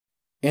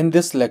In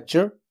this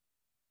lecture,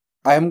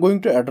 I am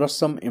going to address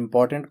some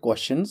important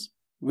questions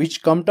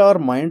which come to our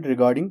mind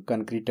regarding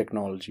concrete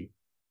technology.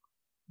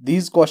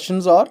 These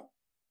questions are: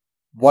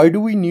 why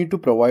do we need to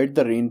provide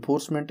the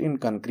reinforcement in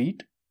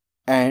concrete?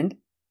 And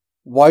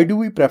why do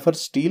we prefer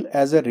steel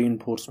as a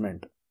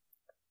reinforcement?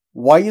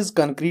 Why is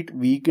concrete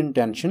weak in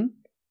tension?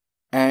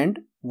 And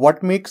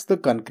what makes the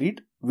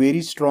concrete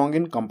very strong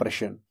in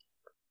compression?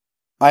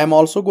 I am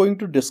also going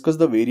to discuss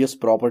the various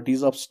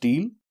properties of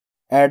steel.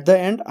 At the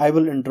end, I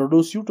will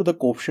introduce you to the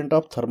coefficient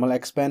of thermal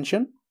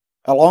expansion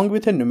along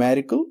with a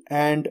numerical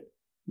and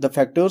the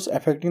factors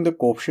affecting the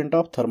coefficient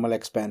of thermal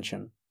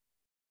expansion.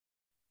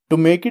 To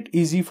make it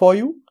easy for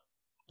you,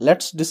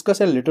 let's discuss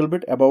a little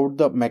bit about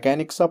the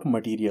mechanics of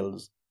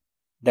materials.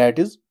 That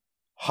is,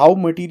 how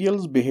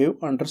materials behave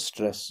under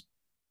stress.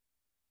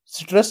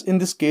 Stress in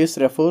this case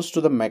refers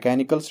to the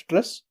mechanical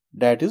stress,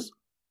 that is,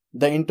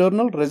 the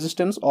internal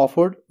resistance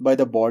offered by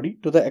the body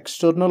to the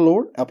external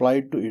load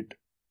applied to it.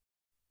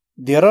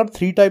 There are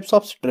three types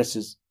of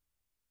stresses.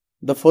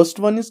 The first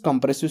one is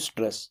compressive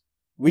stress,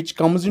 which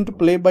comes into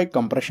play by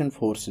compression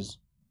forces.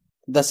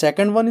 The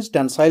second one is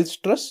tensile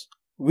stress,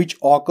 which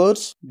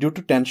occurs due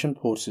to tension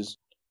forces.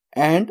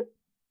 And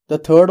the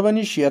third one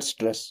is shear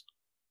stress,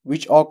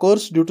 which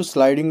occurs due to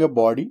sliding a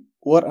body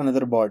over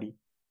another body.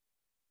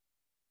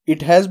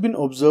 It has been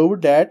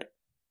observed that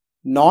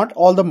not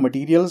all the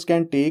materials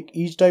can take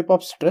each type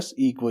of stress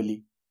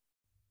equally.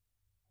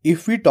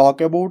 If we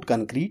talk about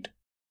concrete,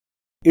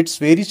 it's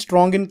very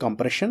strong in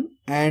compression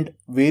and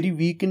very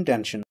weak in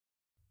tension.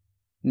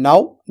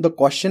 Now the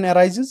question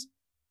arises,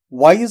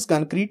 why is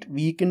concrete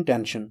weak in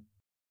tension?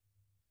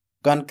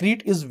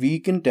 Concrete is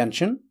weak in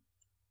tension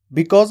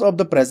because of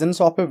the presence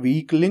of a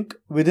weak link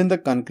within the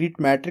concrete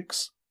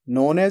matrix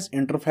known as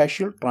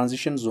interfacial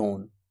transition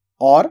zone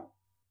or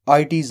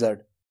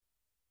ITZ.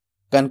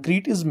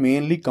 Concrete is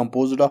mainly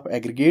composed of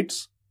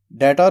aggregates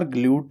that are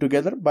glued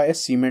together by a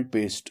cement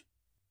paste,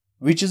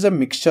 which is a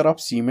mixture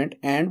of cement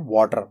and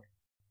water.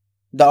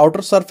 The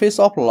outer surface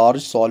of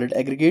large solid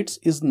aggregates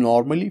is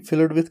normally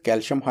filled with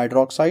calcium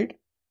hydroxide,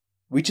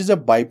 which is a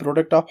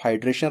byproduct of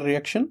hydration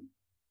reaction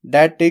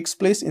that takes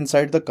place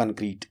inside the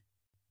concrete.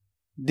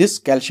 This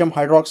calcium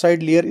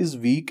hydroxide layer is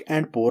weak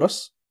and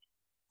porous,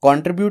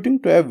 contributing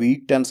to a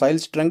weak tensile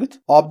strength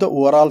of the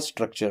overall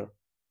structure.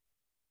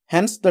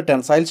 Hence, the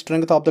tensile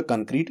strength of the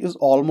concrete is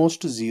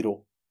almost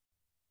zero.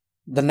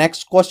 The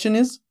next question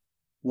is,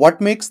 what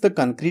makes the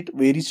concrete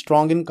very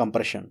strong in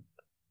compression?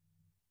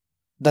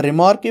 The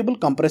remarkable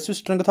compressive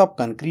strength of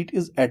concrete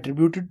is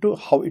attributed to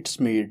how it's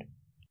made.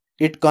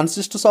 It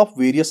consists of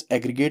various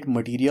aggregate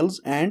materials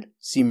and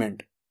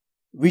cement,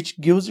 which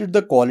gives it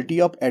the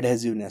quality of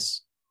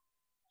adhesiveness.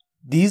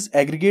 These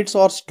aggregates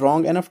are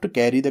strong enough to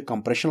carry the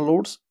compression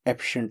loads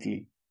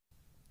efficiently.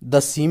 The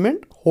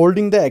cement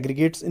holding the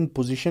aggregates in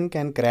position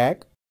can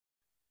crack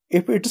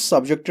if it is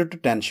subjected to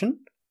tension,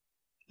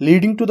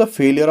 leading to the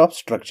failure of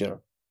structure.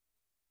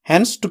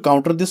 Hence, to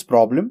counter this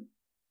problem,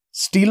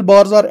 steel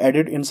bars are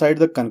added inside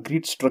the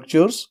concrete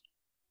structures,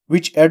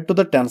 which add to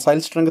the tensile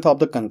strength of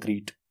the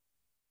concrete.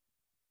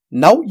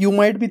 Now you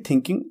might be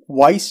thinking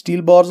why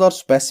steel bars are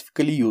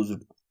specifically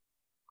used.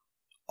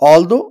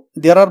 Although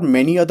there are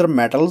many other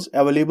metals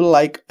available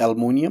like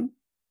aluminium,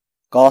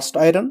 cast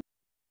iron,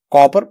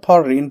 copper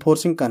for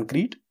reinforcing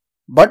concrete,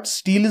 but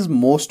steel is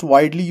most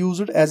widely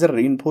used as a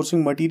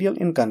reinforcing material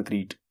in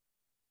concrete.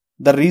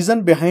 The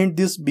reason behind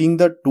this being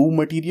the two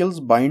materials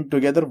bind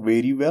together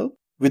very well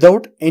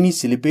without any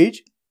slippage,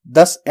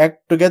 thus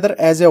act together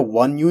as a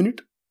one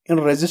unit in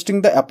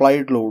resisting the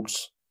applied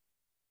loads.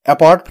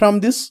 Apart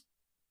from this,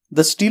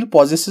 the steel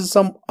possesses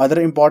some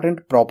other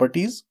important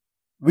properties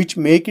which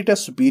make it a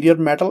superior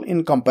metal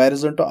in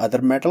comparison to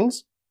other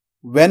metals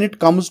when it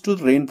comes to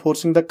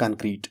reinforcing the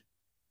concrete.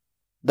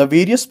 The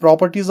various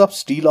properties of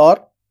steel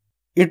are: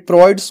 it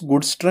provides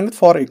good strength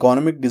for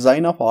economic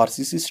design of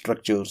RCC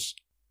structures,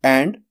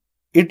 and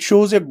it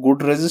shows a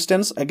good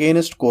resistance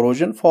against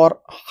corrosion for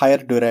higher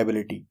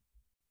durability.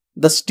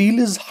 The steel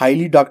is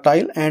highly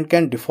ductile and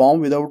can deform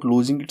without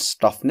losing its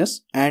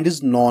toughness and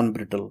is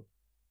non-brittle.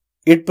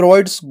 It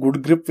provides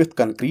good grip with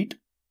concrete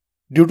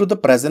due to the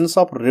presence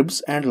of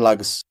ribs and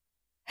lugs,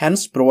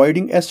 hence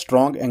providing a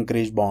strong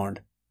anchorage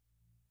bond.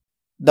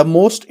 The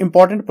most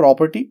important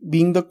property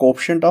being the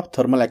coefficient of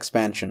thermal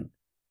expansion,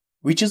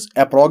 which is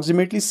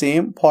approximately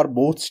same for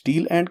both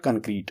steel and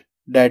concrete,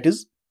 that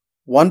is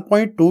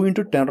 1.2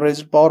 into 10 raised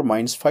to the power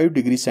minus 5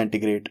 degrees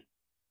centigrade.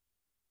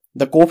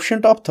 The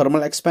coefficient of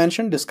thermal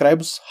expansion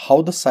describes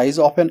how the size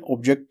of an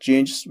object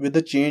changes with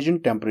the change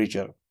in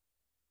temperature.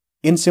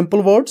 In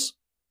simple words,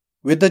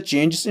 with the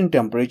changes in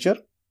temperature,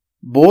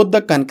 both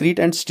the concrete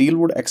and steel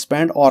would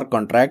expand or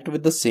contract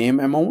with the same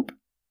amount,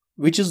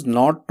 which is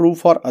not true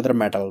for other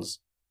metals.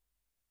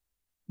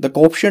 The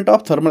coefficient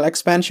of thermal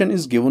expansion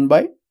is given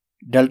by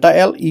delta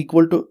L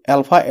equal to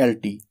alpha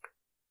LT,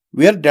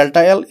 where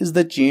delta L is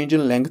the change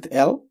in length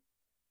L,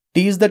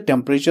 T is the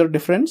temperature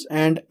difference,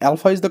 and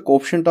alpha is the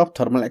coefficient of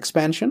thermal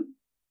expansion,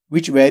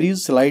 which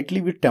varies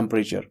slightly with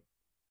temperature.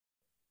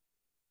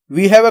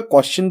 We have a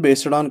question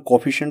based on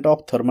coefficient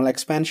of thermal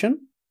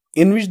expansion,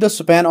 in which the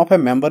span of a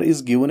member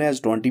is given as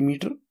 20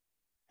 meter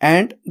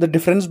and the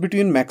difference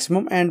between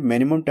maximum and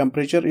minimum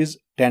temperature is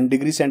 10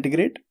 degrees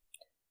centigrade.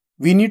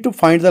 We need to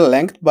find the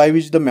length by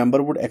which the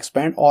member would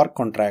expand or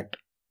contract.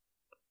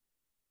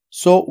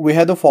 So we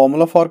have the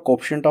formula for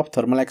coefficient of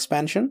thermal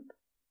expansion,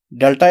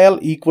 delta L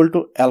equal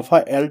to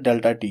alpha L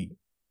delta T.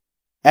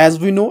 As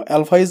we know,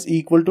 alpha is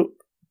equal to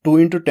 2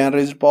 into 10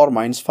 raised to the power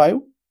minus 5.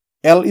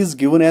 L is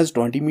given as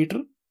 20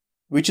 meter,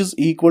 which is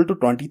equal to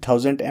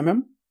 20,000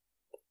 mm,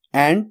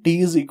 and T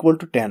is equal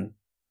to 10.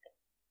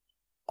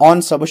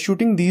 On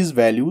substituting these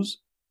values,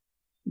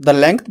 the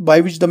length by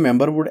which the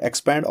member would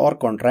expand or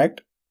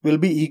contract will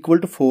be equal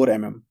to 4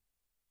 mm.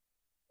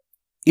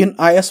 In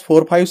IS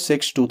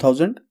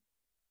 456-2000,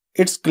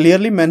 it's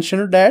clearly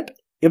mentioned that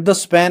if the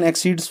span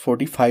exceeds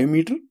 45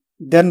 meter,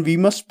 then we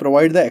must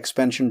provide the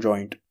expansion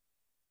joint.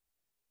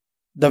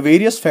 The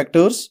various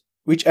factors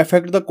which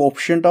affect the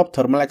coefficient of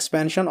thermal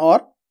expansion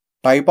are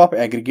type of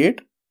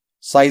aggregate,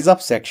 size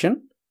of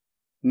section,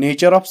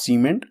 nature of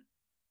cement,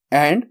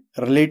 and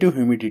relative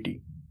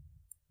humidity.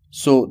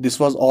 So this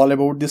was all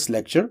about this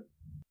lecture.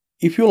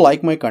 If you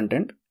like my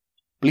content,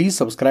 please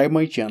subscribe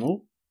my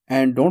channel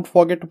and don't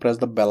forget to press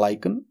the bell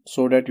icon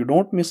so that you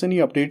don't miss any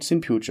updates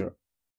in future.